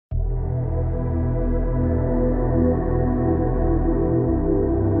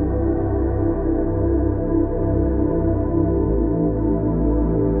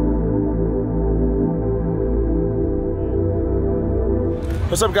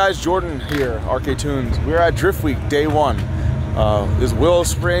What's up guys, Jordan here, RK Tunes. We're at DRIFTWEEK day one. This is Willow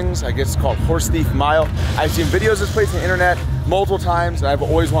Springs, I guess it's called Horse Thief Mile. I've seen videos of this place on the internet multiple times and I've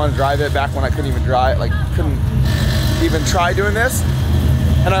always wanted to drive it back when I couldn't even drive, couldn't even try doing this.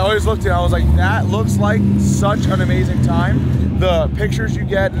 And I always looked at it, I was like, that looks like such an amazing time. The pictures you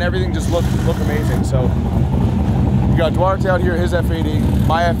get and everything just look amazing. So you got Duarte out here, his F80,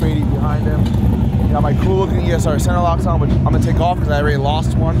 my F80 behind him. Got my cool looking ESR center locks on, which I'm gonna take off because I already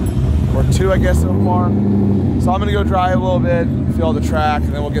lost one or two, I guess, so far. So I'm gonna go drive a little bit, feel the track,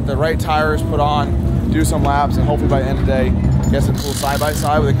 and then we'll get the right tires put on, do some laps, and hopefully by the end of the day, get some cool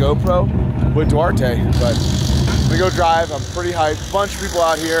side-by-side with a GoPro with Duarte. But I'm gonna go drive, I'm pretty hyped, bunch of people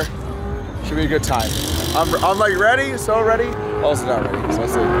out here, should be a good time. I'm like ready, so ready, also not ready, so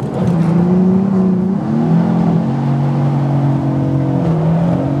let's see.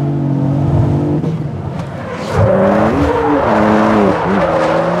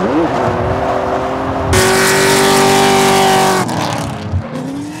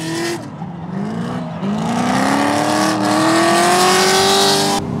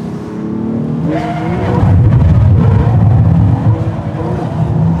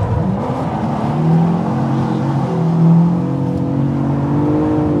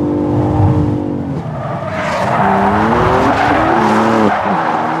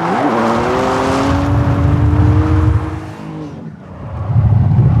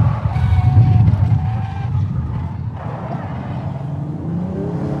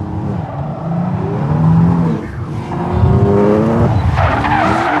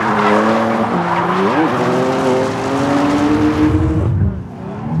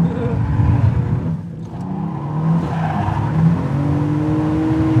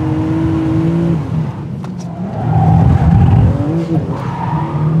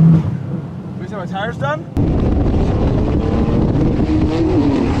 My tires done?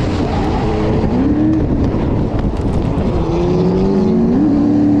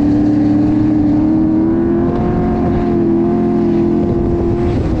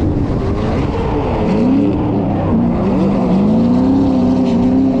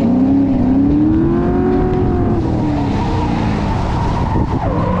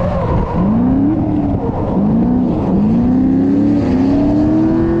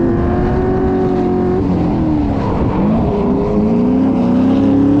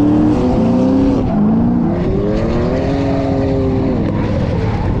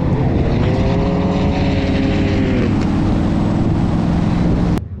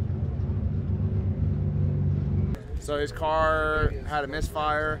 So his car had a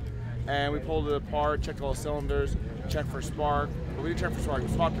misfire and we pulled it apart, checked all the cylinders, checked for spark, but we didn't check for spark. We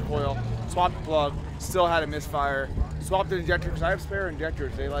swapped the coil, swapped the plug, still had a misfire, swapped the injector because I have spare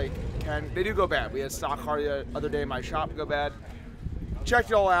injectors. They do go bad. We had stock car the other day in my shop go bad.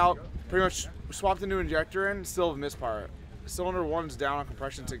 Checked it all out, pretty much swapped the new injector in, still have a misfire. Cylinder one's down on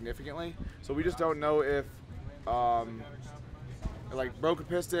compression significantly, so we just don't know if broke a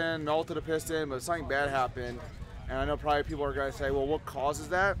piston, melted a piston, but something bad happened. And I know probably people are gonna say, well, what causes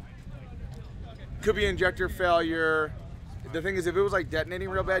that? Could be injector failure. The thing is, if it was like detonating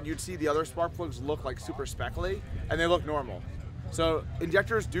real bad, you'd see the other spark plugs look like super speckly, and they look normal. So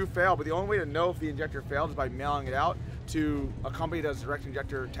injectors do fail, but the only way to know if the injector failed is by mailing it out to a company that does direct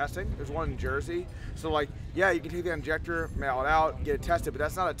injector testing. There's one in Jersey. So yeah, you can take the injector, mail it out, get it tested, but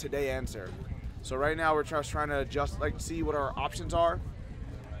that's not a today answer. So right now we're just trying to see what our options are.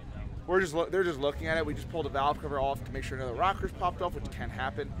 They're just looking at it. We just pulled a valve cover off to make sure none of the rockers popped off, which can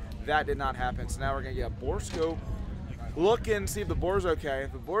happen. That did not happen. So now we're gonna get a bore scope, look in, see if the bore's okay.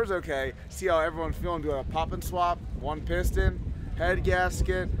 If the bore's okay, see how everyone's feeling. Do a pop and swap, one piston, head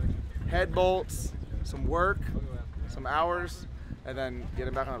gasket, head bolts, some work, some hours, and then get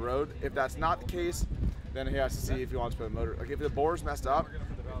him back on the road. If that's not the case, then he has to see if he wants to put a motor. Like if the bore's messed up,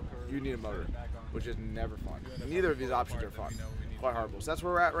 you need a motor, which is never fun. Neither of these options are fun. Quite horrible. So that's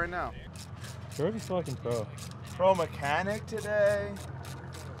where we're at right now. Jordan's fucking pro. Pro mechanic today.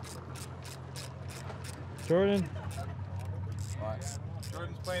 Jordan. What?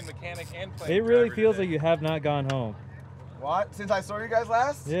 Jordan's playing mechanic and playing. It really feels like you have not gone home. What? Since I saw you guys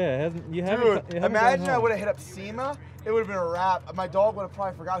last? Yeah, you haven't. Dude, you haven't imagine I would have hit up SEMA. It would have been a wrap. My dog would have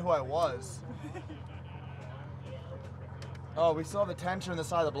probably forgot who I was. Oh, we still have the tension on the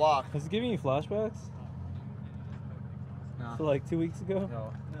side of the block. Is it giving you flashbacks? No. So like 2 weeks ago?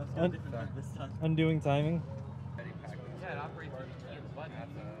 No. This time. Undoing timing? Yeah, it operates with the key and the button.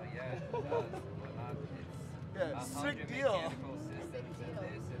 Yeah, it does. Yeah, sick deal.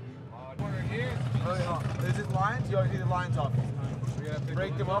 Here. Is it lines? You already need the lines off.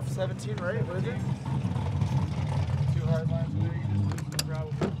 Break them off, 17, right? What is it? 2 hard lines. You just grab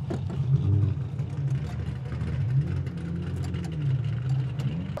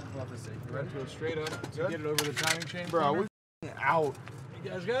Got to go straight up to get it over the timing chain. Bro, we're out.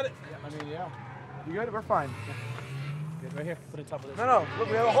 You guys got it? I mean, yeah. You got it? We're fine. Get right here. Put it on top of this. No, look,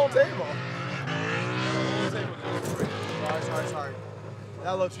 we have a whole table. Sorry.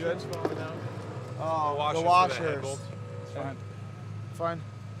 That looks good. Oh, the washers. It's fine. Fine.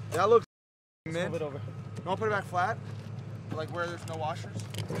 That looks Move it over. You want to put it back flat? Like where there's no washers?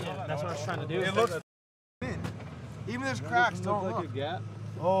 Yeah, that's what I was trying to do. It looks in. Even there's cracks, don't look. Like a gap.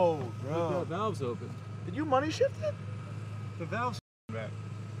 Oh, Look, bro. the valve's open. Did you money shift it? The valve's back.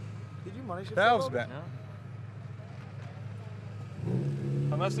 Did you money shift Valve's it? back.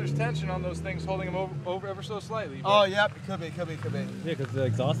 Unless there's tension on those things holding them over ever so slightly. Oh, yep. It could be. Yeah, because the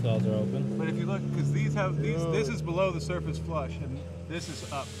exhaust valves are open. But if you look, because these have this is below the surface flush, and this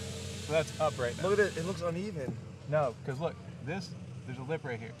is up. So that's up right now. Look at it. It looks uneven. No, because look, there's a lip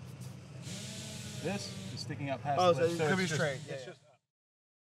right here. This is sticking out past Oh, the lip. so it could be it's straight. It's Yeah, just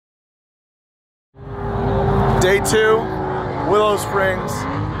Day 2, Willow Springs.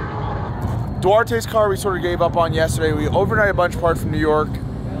 Duarte's car we sort of gave up on yesterday. We overnighted a bunch of parts from New York.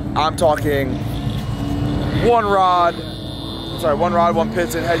 I'm talking one rod, one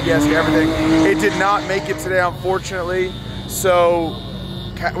piston, head gasket, everything. It did not make it today, unfortunately. So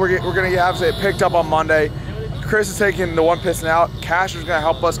we're gonna have it picked up on Monday. Chris is taking the one piston out. Cash is gonna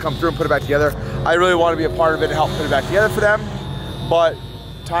help us come through and put it back together. I really want to be a part of it and help put it back together for them. But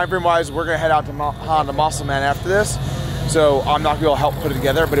time frame wise, we're gonna head out to Honda Muscle Man after this. So I'm not gonna be able to help put it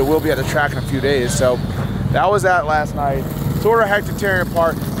together, but it will be at the track in a few days. So that was that last night. Sort of hectic tearing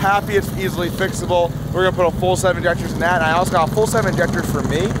apart. Happy it's easily fixable. We're gonna put a full set of injectors in that. And I also got a full set of injectors for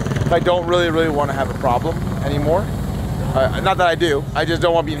me if I don't really want to have a problem anymore. Not that I do, I just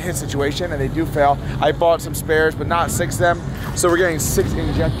don't want to be in his situation, and they do fail. I bought some spares, but not 6 of them. So we're getting 6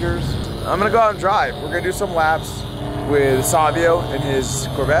 injectors. I'm gonna go out and drive. We're gonna do some laps with Savio in his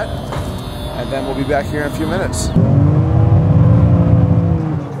Corvette, and then we'll be back here in a few minutes.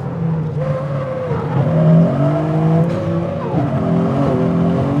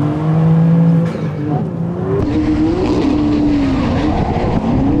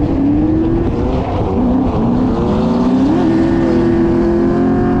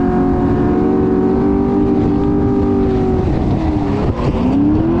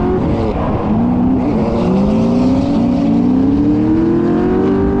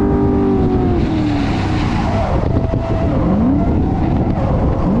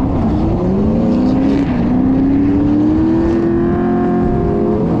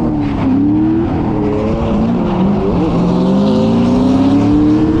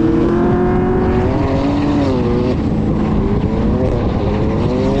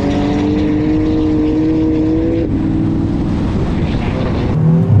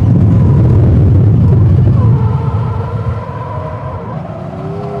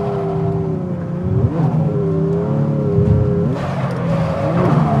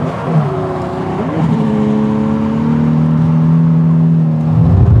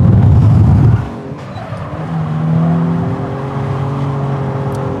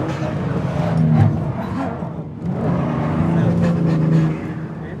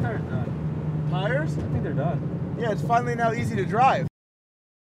 Yeah, it's finally now easy to drive.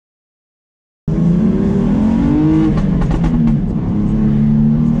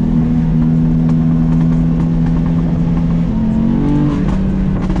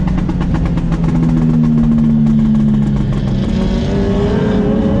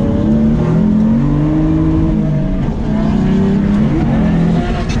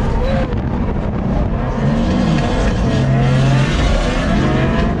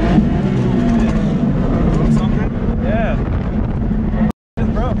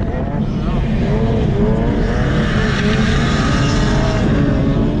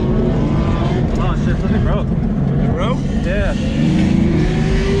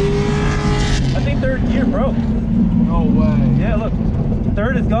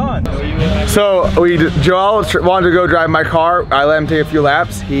 So Joel wanted to go drive my car. I let him take a few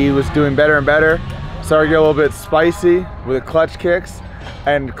laps. He was doing better and better. Started to get a little bit spicy with the clutch kicks,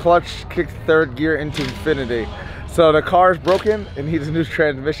 and clutch kicked 3rd gear into infinity. So the car is broken and needs a new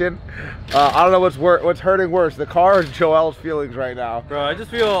transmission. I don't know what's hurting worse, the car or Joel's feelings right now. Bro, I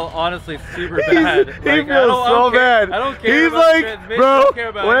just feel honestly super bad. He feels so bad. I don't care. He's about like, bro,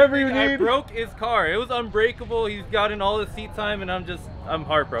 whatever you I need. broke his car. It was unbreakable. He's gotten all the seat time, and I'm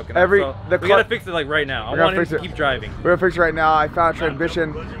heartbroken. We gotta fix it like right now. I want him to keep driving. We're gonna fix it right now. I found a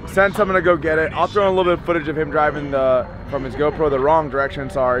transmission. Send someone to go get it. I'll throw in a little bit of footage of him driving from his GoPro the wrong direction.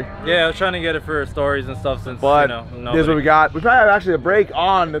 Sorry. Yeah, I was trying to get it for stories and stuff since but this is what we got. We probably have actually a brake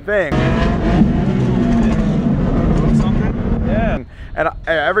on the thing. Yeah. And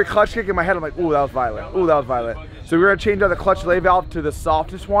every clutch kick in my head, I'm like, ooh, that was violent. Ooh, that was violent. So we're gonna change out the clutch lay valve to the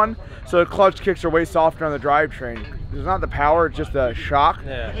softest one. So the clutch kicks are way softer on the drivetrain. It's not the power, it's just the shock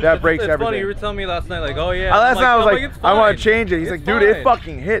that breaks everything. It's funny, you were telling me last night, like, oh yeah. Last night I was like, I want to change it. He's like, dude, it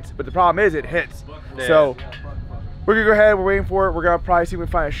fucking hits. But the problem is, it hits. Yeah. So we're gonna go ahead, we're waiting for it. We're gonna probably see if we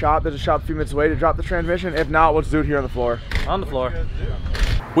can find a shop. There's a shop a few minutes away to drop the transmission. If not, we'll just do it here on the floor. On the floor.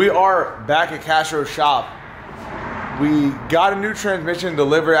 We are back at Castro's shop. We got a new transmission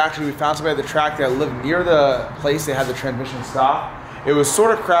delivered. Actually, we found somebody at the track that lived near the place they had the transmission stock. It was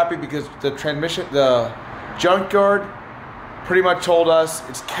sort of crappy because the junkyard pretty much told us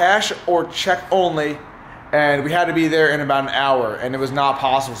it's cash or check only, and we had to be there in about an hour, and it was not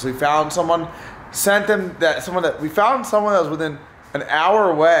possible. So we found someone, we found someone that was within an hour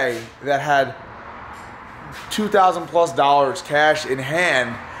away that had $2,000+ cash in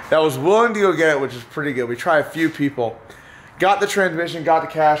hand that was willing to go get it, which is pretty good. We tried a few people. Got the transmission, got the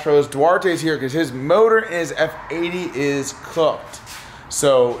Castros. Duarte's here because his motor in his F80 is cooked.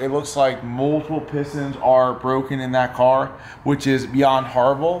 So it looks like multiple pistons are broken in that car, which is beyond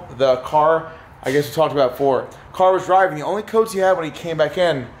horrible. The car, I guess we talked about before, car was driving. The only codes he had when he came back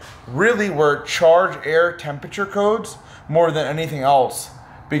in really were charge air temperature codes more than anything else,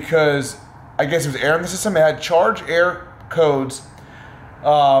 because I guess it was air in the system. It had charge air codes,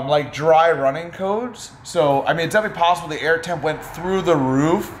 like dry running codes. So, I mean, it's definitely possible the air temp went through the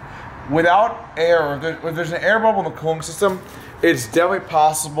roof without air. Or if there's an air bubble in the cooling system, it's definitely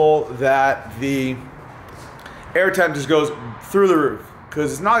possible that the air temp just goes through the roof.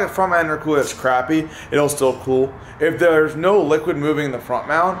 Because it's not like a front mount intercooler that's crappy, it'll still cool. If there's no liquid moving in the front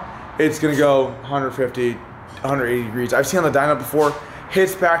mount, it's gonna go 150, 180 degrees. I've seen on the dyno before,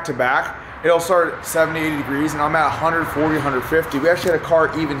 hits back to back, it'll start at 70, 80 degrees, and I'm at 140, 150. We actually had a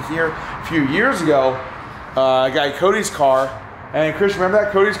car even here a few years ago, a guy Cody's car, and Chris, remember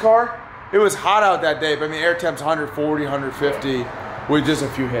that Cody's car? It was hot out that day, but I mean, air temp's 140, 150 with just a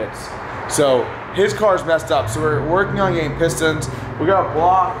few hits. So his car's messed up, so we're working on getting pistons. We got a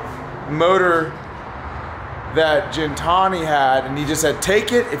block motor that Gintani had, and he just said,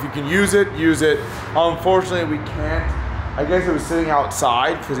 take it, if you can use it, use it. Unfortunately, we can't. I guess it was sitting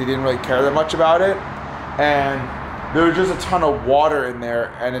outside because he didn't really care that much about it. And there was just a ton of water in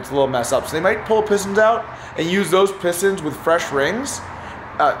there, and it's a little messed up. So they might pull pistons out and use those pistons with fresh rings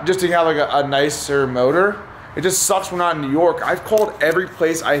just to have like a nicer motor. It just sucks we're not in New York. I've called every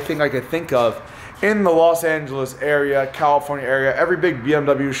place I think I could think of in the Los Angeles area, California area, every big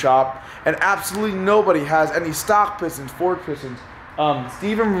BMW shop, and absolutely nobody has any stock pistons, Ford pistons.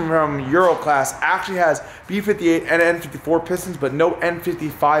 Steven from Euroclass actually has B58 and N54 pistons, but no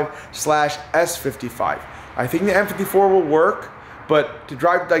N55/S55. I think the N54 will work, but to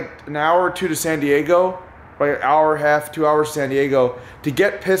drive like an hour or two to San Diego, like an hour and a half, 2 hours to San Diego, to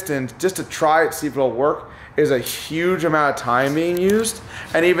get pistons, just to try it, see if it'll work, is a huge amount of time being used.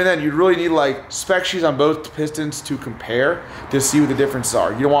 And even then, you'd really need like spec sheets on both pistons to compare to see what the differences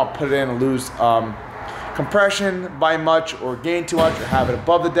are. You don't want to put it in and lose compression by much or gain too much or have it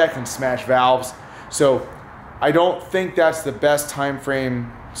above the deck and smash valves. So I don't think that's the best time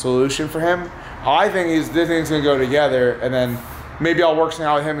frame solution for him. I think this thing's gonna go together, and then maybe I'll work something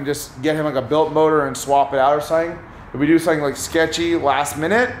out with him and just get him like a built motor and swap it out or something. If we do something like sketchy last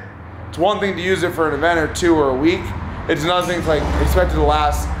minute, it's one thing to use it for an event or two or a week. It's another thing to like expect it to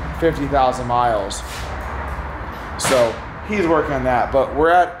last 50,000 miles. So he's working on that. But we're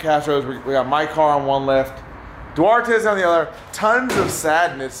at Castro's. We got my car on one lift, Duarte's on the other. Tons of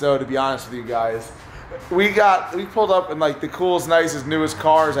sadness, though, to be honest with you guys. We pulled up in like the coolest, nicest, newest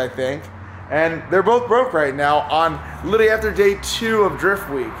cars, I think, and they're both broke right now on literally after day 2 of Drift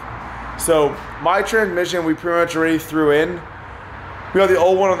Week. So my transmission we pretty much already threw in. We got the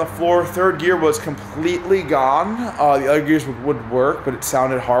old one on the floor. Third gear was completely gone. The other gears would work, but it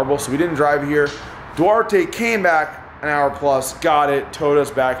sounded horrible, so we didn't drive here. Duarte came back an hour plus, got it, towed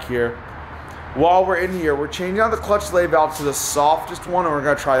us back here. While we're in here, we're changing out the clutch lay valve to the softest one, and we're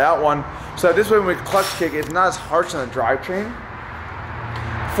gonna try that one. So that this way when we clutch kick, it's not as harsh on the drivetrain.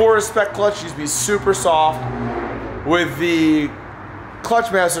 For a spec clutch, it used to be super soft. With the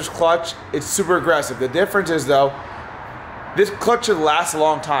Clutchmaster's clutch, it's super aggressive. The difference is though, this clutch should last a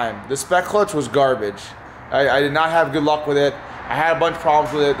long time. The spec clutch was garbage. I did not have good luck with it. I had a bunch of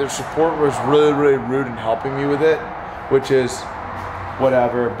problems with it. Their support was really, really rude in helping me with it, which is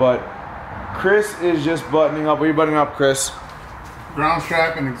whatever. But Chris is just buttoning up. What are you buttoning up, Chris? Ground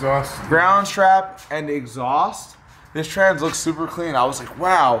strap and exhaust. Ground strap and exhaust. This trans looks super clean. I was like,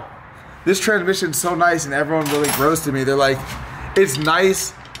 wow, this transmission's so nice, and everyone really roasted me. They're like, it's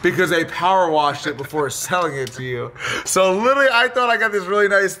nice, because they power washed it before selling it to you. So literally, I thought I got this really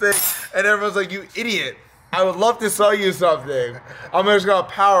nice thing, and everyone's like, "You idiot! I would love to sell you something. I'm just gonna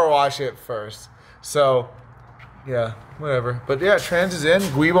power wash it first." So, yeah, whatever. But yeah, trans is in.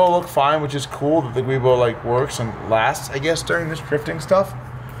 Guibo looked fine, which is cool that the Guibo like works and lasts, I guess, during this drifting stuff.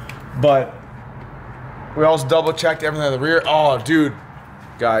 But we also double checked everything in the rear. Oh, dude,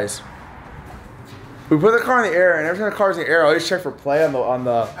 guys. We put the car in the air, and every time the car's in the air, I always check for play on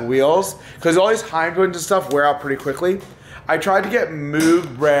the wheels, because all these hind joints and stuff wear out pretty quickly. I tried to get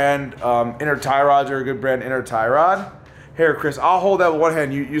Moog brand inner tie rods, or a good brand inner tie rod. Here, Chris, I'll hold that with one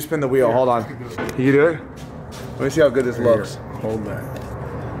hand. You spin the wheel. Hold on. Can you do it? Let me see how good this looks. Hold that.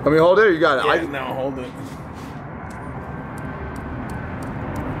 Let me hold it. Or you got it. Yeah, now hold it.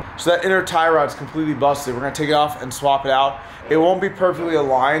 So that inner tie rod's completely busted. We're gonna take it off and swap it out. It won't be perfectly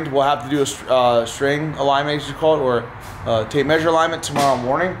aligned. We'll have to do a string alignment, as you call it, or tape measure alignment tomorrow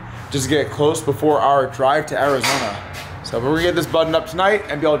morning, just to get it close before our drive to Arizona. So we're gonna get this buttoned up tonight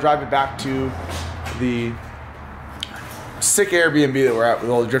and be able to drive it back to the sick Airbnb that we're at with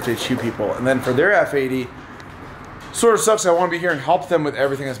all the DriftHQ people. And then for their F80, sort of sucks. I want to be here and help them with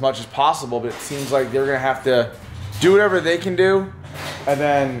everything as much as possible, but it seems like they're gonna have to do whatever they can do, and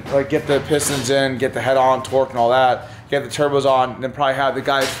then like get the pistons in, get the head-on torque and all that, get the turbos on, and then probably have the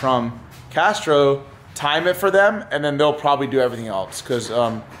guys from Castro time it for them, and then they'll probably do everything else, because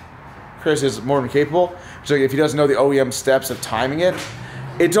Chris is more than capable. So if he doesn't know the OEM steps of timing it,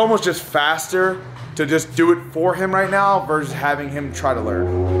 it's almost just faster to just do it for him right now versus having him try to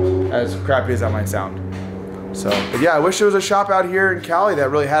learn, as crappy as that might sound. So, but yeah, I wish there was a shop out here in Cali that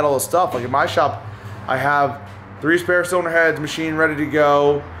really had all the stuff. Like in my shop, I have 3 spare cylinder heads, machine ready to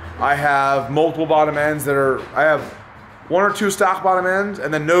go. I have multiple bottom ends that are, I have 1 or 2 stock bottom ends,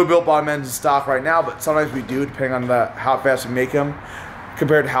 and then no built bottom ends in stock right now, but sometimes we do, depending on how fast we make them,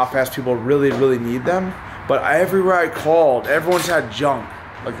 compared to how fast people really need them. But everywhere I called, everyone's had junk.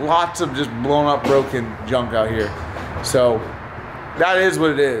 Like lots of just blown up, broken junk out here. So that is what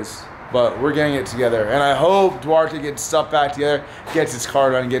it is, but we're getting it together. And I hope Duarte gets stuff back together, gets his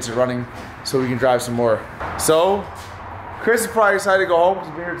car done, gets it running, so we can drive some more. So Chris is probably excited to go home because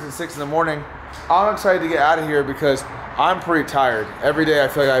we've been here since 6 in the morning. I'm excited to get out of here because I'm pretty tired. Every day I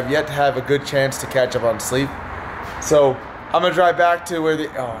feel like I've yet to have a good chance to catch up on sleep. So I'm gonna drive back to where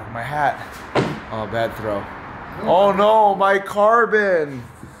oh, my hat. Oh, bad throw. Oh no, my carbon.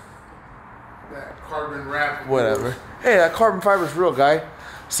 That carbon wrap. Whatever. Hey, that carbon fiber's real, guy.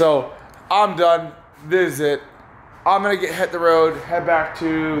 So I'm done. This is it. I'm gonna hit the road, head back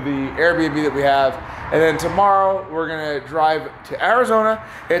to the Airbnb that we have, and then tomorrow we're gonna drive to Arizona.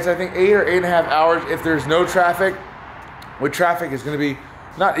 It's I think 8 or 8.5 hours if there's no traffic. With traffic, it's gonna be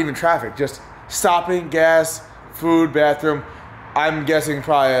not even traffic, just stopping, gas, food, bathroom. I'm guessing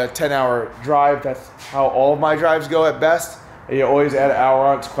probably a 10-hour drive. That's how all of my drives go at best. And you always add an hour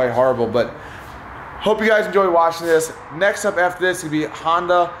on. It's quite horrible, but hope you guys enjoy watching this. Next up after this will be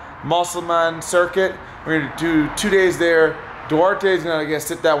Honda Musselman Circuit. We're gonna do 2 days there. Duarte is gonna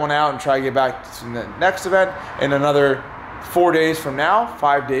sit that one out and try to get back to the next event in another 4 days from now,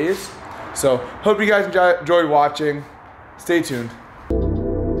 5 days. So hope you guys enjoyed watching. Stay tuned.